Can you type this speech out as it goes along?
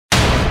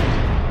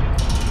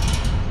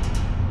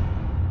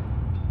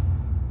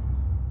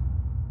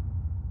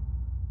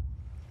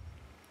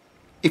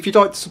If you'd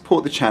like to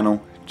support the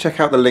channel, check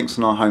out the links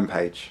on our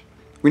homepage.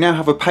 We now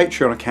have a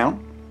Patreon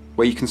account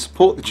where you can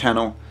support the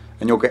channel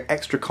and you'll get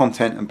extra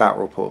content and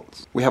battle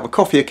reports. We have a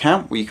Coffee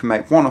account where you can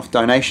make one-off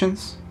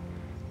donations.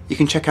 You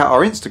can check out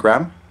our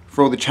Instagram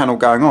for all the channel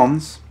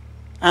going-ons,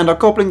 and our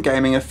Goblin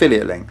Gaming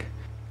affiliate link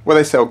where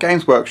they sell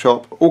Games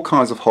Workshop, all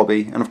kinds of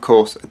hobby, and of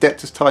course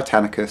Adeptus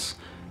Titanicus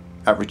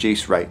at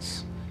reduced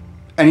rates.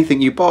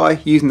 Anything you buy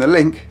using the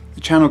link,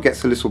 the channel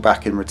gets a little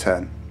back in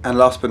return. And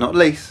last but not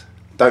least,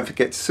 don't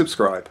forget to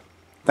subscribe.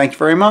 Thank you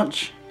very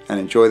much and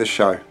enjoy the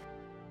show.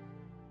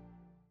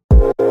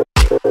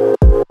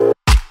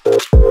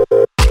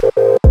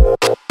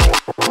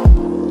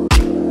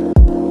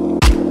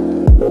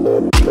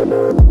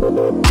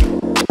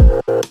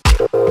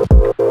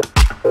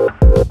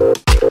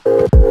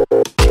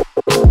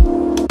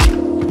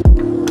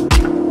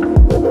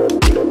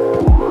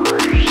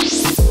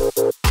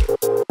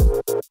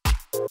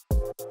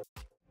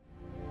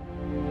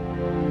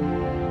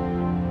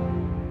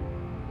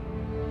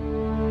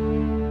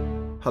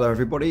 Hello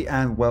everybody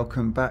and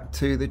welcome back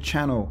to the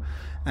channel,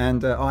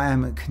 and I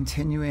am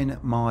continuing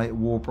my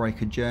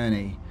Warbreaker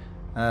journey,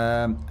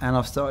 and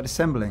I've started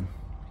assembling.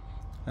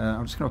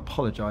 I'm just going to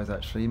apologise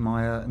actually,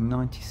 my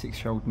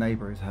 96-year-old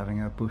neighbour is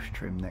having a bush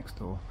trim next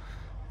door,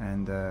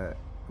 and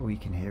all you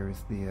can hear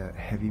is the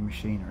heavy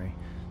machinery,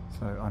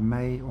 so I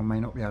may or may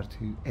not be able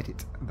to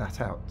edit that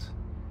out.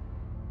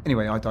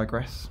 Anyway, I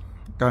digress.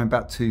 Going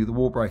back to the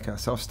Warbreaker,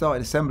 so I've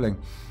started assembling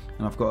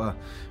and I've got a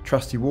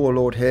trusty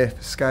warlord here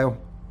for scale.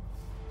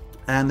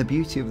 And the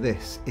beauty of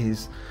this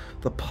is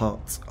the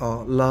parts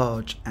are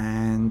large,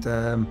 and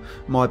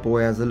my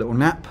boy has a little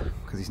nap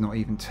because he's not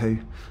even 2,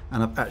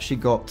 and I've actually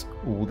got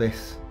all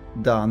this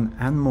done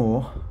and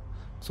more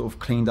sort of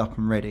cleaned up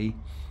and ready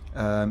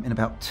in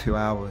about 2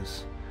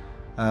 hours.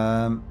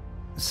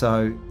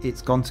 So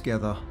it's gone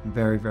together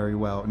very, very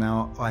well.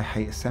 Now, I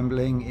hate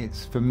assembling.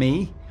 It's, for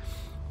me,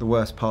 the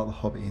worst part of the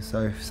hobby.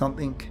 So if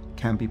something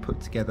can be put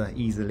together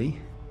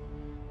easily,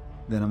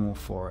 then I'm all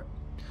for it.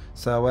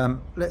 So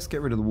let's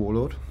get rid of the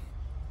warlord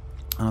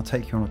and I'll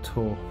take you on a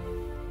tour.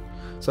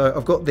 So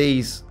I've got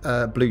these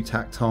blue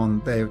tacked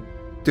on. They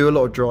do a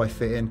lot of dry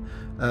fitting.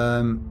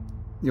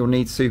 You'll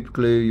need super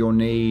glue, you'll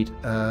need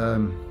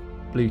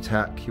blue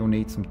tack, you'll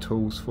need some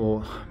tools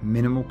for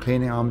minimal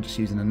cleaning. I'm just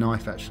using a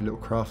knife, actually, a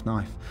little craft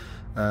knife,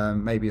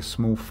 maybe a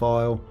small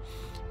file.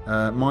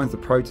 Mine's the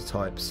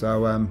prototype,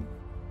 so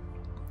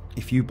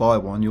if you buy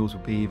one, yours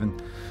will be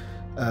even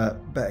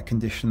better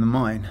condition than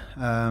mine.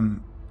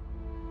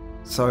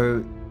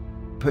 So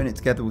putting it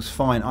together was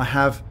fine. I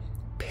have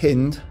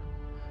pinned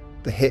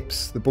the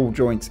hips, the ball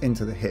joints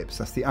into the hips.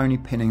 That's the only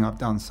pinning I've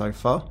done so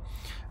far.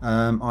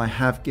 I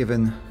have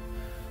given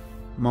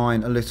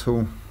mine a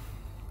little,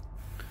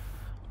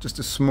 just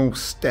a small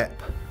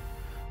step.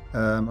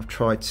 I've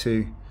tried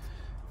to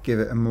give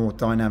it a more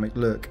dynamic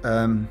look.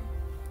 And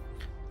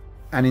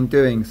in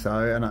doing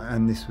so,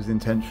 and this was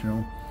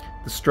intentional,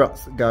 the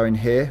struts that go in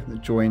here,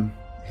 that join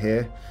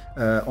here,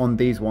 on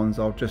these ones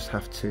I'll just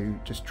have to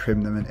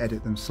trim them and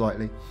edit them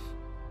slightly,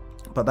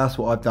 but that's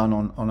what I've done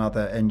on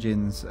other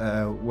engines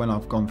when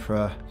I've gone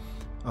for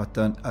I've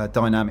done a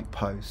dynamic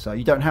pose. So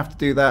you don't have to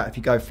do that if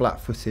you go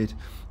flat-footed,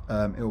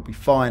 it will be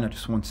fine. I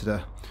just wanted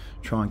to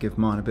try and give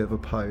mine a bit of a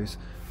pose.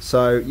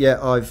 So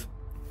yeah,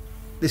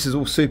 this is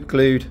all super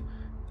glued.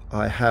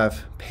 I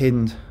have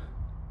pinned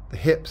the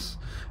hips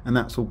and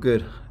that's all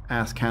good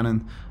as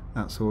cannon.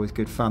 That's always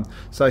good fun.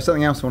 So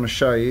something else I want to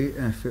show you,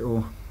 if it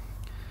will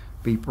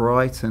be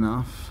bright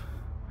enough,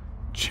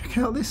 check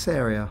out this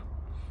area,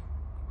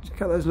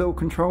 check out those little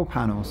control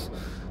panels.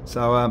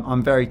 So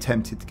I'm very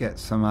tempted to get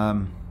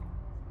some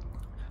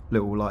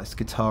little lights,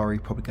 Guitari,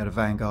 probably go to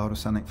Vanguard or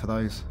something for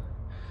those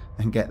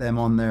and get them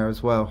on there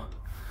as well.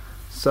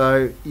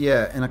 So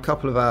yeah, in a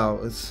couple of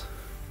hours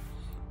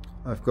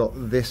I've got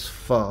this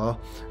far.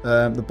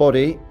 The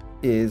body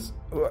is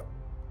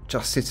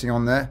just sitting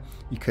on there.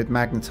 You could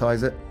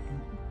magnetize it,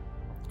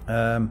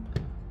 but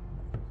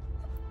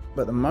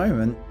at the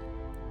moment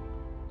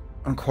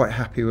I'm quite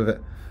happy with it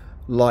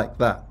like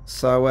that.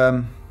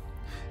 So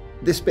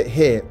this bit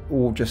here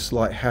all just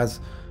like has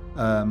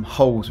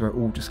holes where it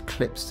all just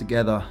clips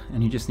together,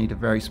 and you just need a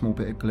very small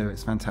bit of glue.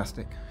 It's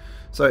fantastic.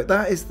 So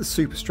that is the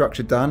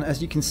superstructure done.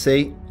 As you can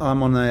see,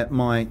 I'm on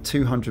my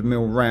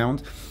 200mm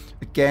round.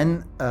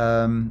 Again,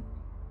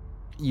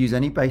 use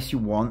any base you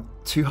want.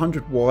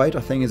 200 wide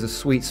I think is a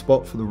sweet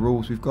spot for the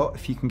rules we've got.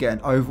 If you can get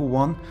an oval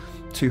one,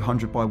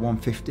 200 by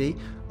 150,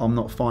 I'm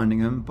not finding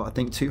them, but I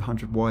think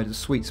 200 wide is a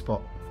sweet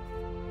spot.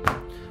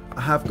 I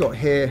have got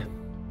here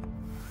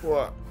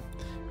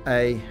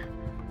a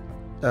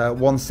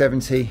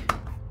 170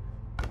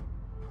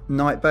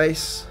 night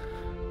base.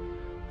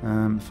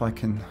 If I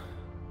can,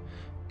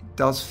 it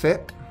does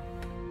fit.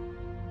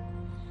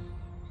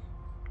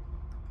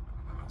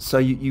 So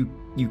you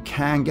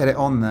can get it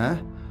on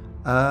there,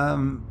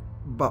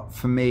 but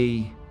for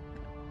me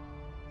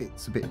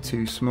it's a bit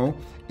too small.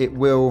 It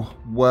will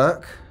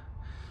work.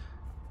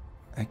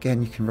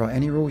 Again, you can write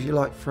any rules you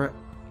like for it.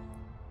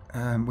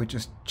 We're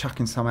just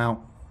chucking some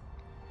out.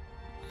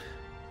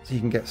 so you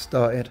can get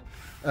started.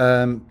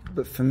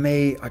 But for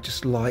me, I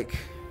just like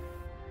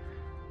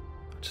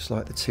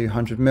the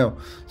 200 mil.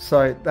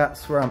 So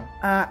that's where I'm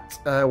at.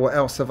 What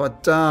else have I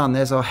done?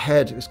 There's our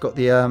head. It's got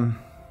the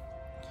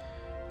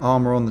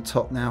armor on the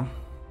top now.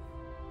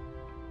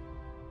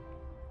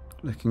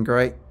 Looking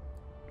great.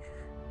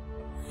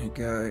 There you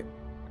go.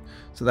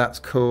 So that's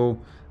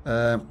cool.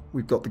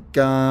 We've got the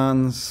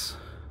guns.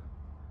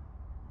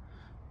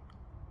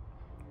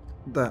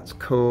 That's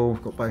cool.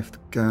 We've got both the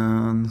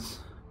guns.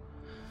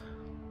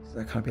 So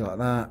they're kind of be like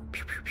that.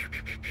 Pew, pew, pew,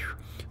 pew, pew, pew.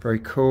 Very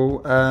cool.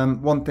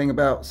 One thing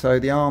about, so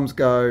the arms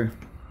go,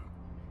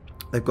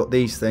 they've got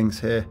these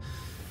things here,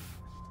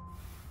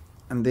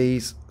 and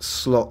these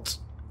slot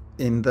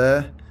in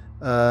there.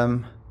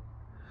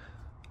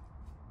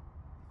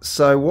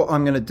 So what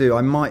I'm going to do,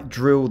 I might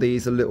drill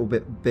these a little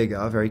bit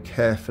bigger, very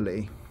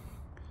carefully,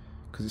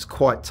 because it's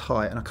quite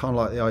tight, and I kind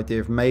of like the idea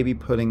of maybe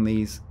pulling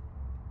these,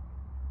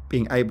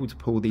 being able to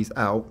pull these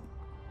out.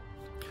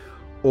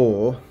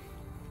 Or,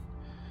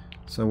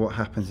 so what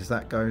happens is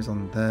that goes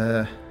on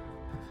there,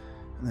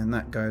 and then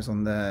that goes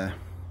on there,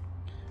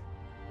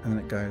 and then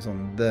it goes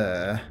on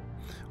there.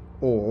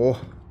 Or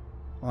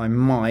I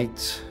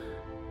might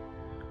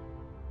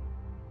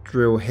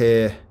drill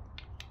here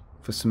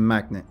for some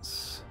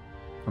magnets.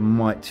 I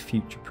might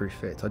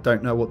future-proof it. I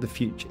don't know what the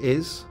future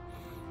is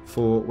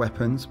for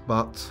weapons,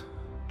 but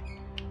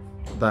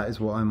that is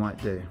what I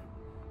might do.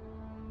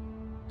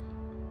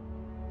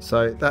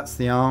 So that's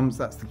the arms,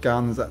 that's the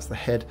guns, that's the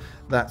head,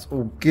 that's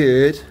all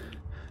good.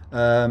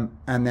 And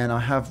then I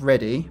have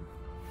ready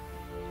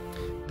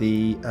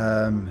the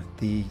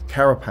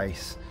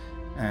carapace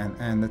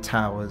and the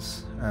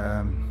towers,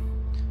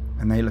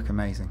 and they look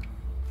amazing.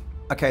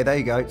 Okay, there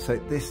you go. So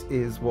this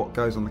is what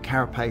goes on the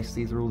carapace.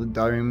 These are all the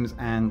domes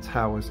and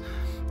towers,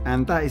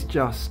 and that is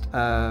just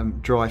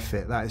dry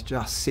fit. That is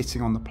just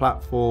sitting on the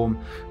platform,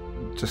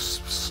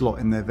 just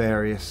slotting their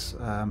various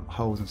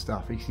holes and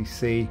stuff. You can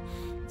see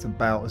it's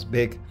about as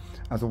big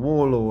as a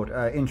Warlord.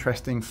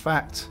 Interesting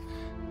fact,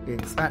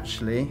 it's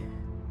actually,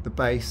 the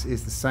base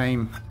is the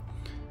same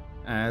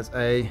as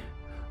a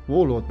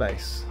Warlord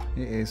base.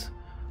 It is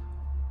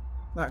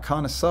that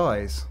kind of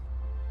size.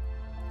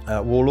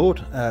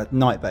 Warlord,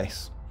 night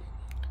base,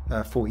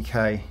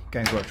 40k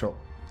Games Workshop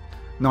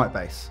night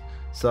base.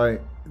 So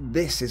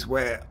this is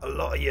where a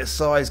lot of your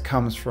size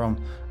comes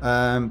from.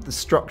 The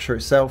structure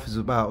itself is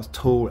about as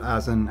tall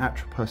as an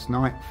Atropos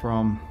Knight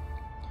from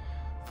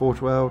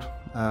Forge World,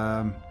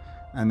 and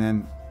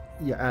then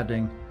you're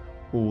adding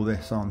all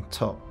this on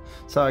top.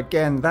 So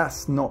again,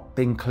 that's not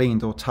been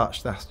cleaned or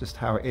touched, that's just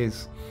how it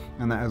is,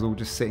 and that is all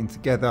just sitting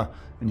together.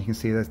 And you can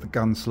see there's the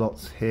gun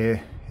slots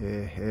here,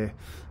 here,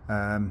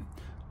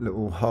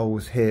 little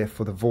holes here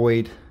for the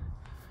void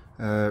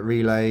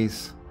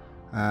relays,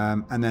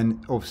 and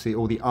then obviously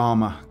all the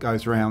armor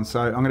goes around.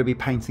 So I'm going to be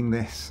painting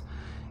this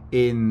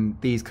in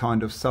these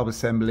kind of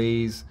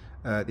sub-assemblies,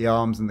 the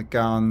arms and the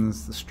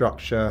guns, the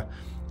structure,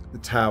 the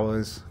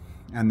towers,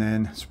 and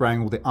then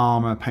spraying all the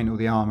armor, paint all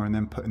the armor, and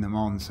then putting them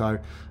on. So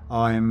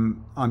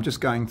I'm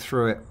just going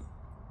through it,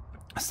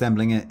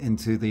 assembling it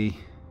into the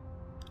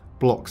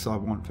blocks I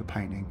want for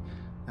painting.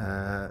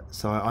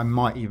 So I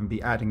might even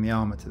be adding the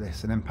armor to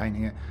this and then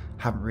painting it.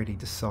 Haven't really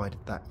decided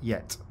that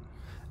yet.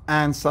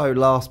 And so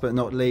last but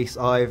not least,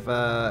 I've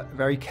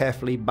very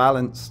carefully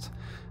balanced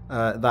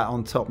that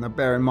on top. Now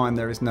bear in mind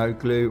there is no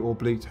glue or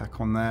blue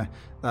tack on there.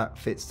 That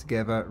fits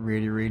together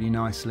really, really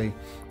nicely.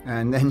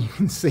 And then you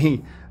can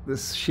see the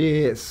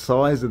sheer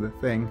size of the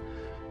thing.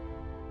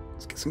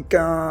 Let's get some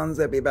guns,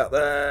 they'll be about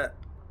there.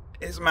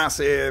 It's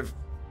massive,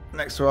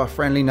 next to our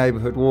friendly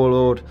neighborhood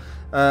Warlord.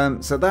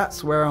 So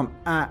that's where I'm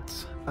at.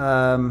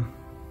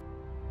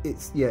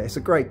 It's a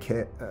great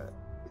kit.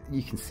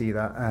 You can see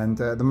that, and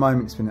at the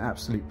moment it's been an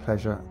absolute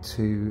pleasure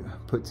to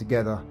put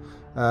together.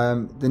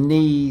 The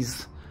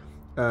knees,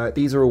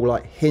 these are all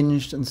like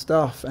hinged and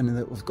stuff, and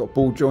then we've got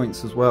ball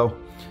joints as well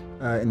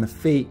in the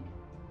feet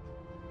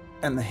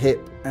and the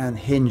hip, and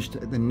hinged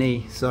at the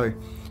knee, so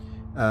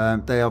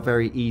they are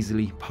very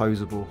easily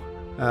posable.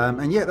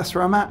 And yeah, that's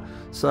where I'm at.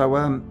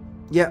 So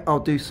yeah, I'll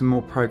do some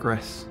more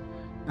progress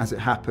as it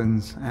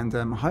happens, and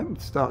I hope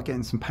to start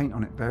getting some paint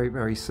on it very,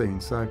 very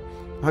soon. So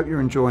I hope you're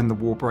enjoying the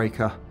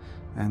Warbreaker,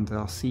 and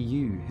I'll see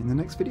you in the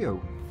next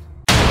video.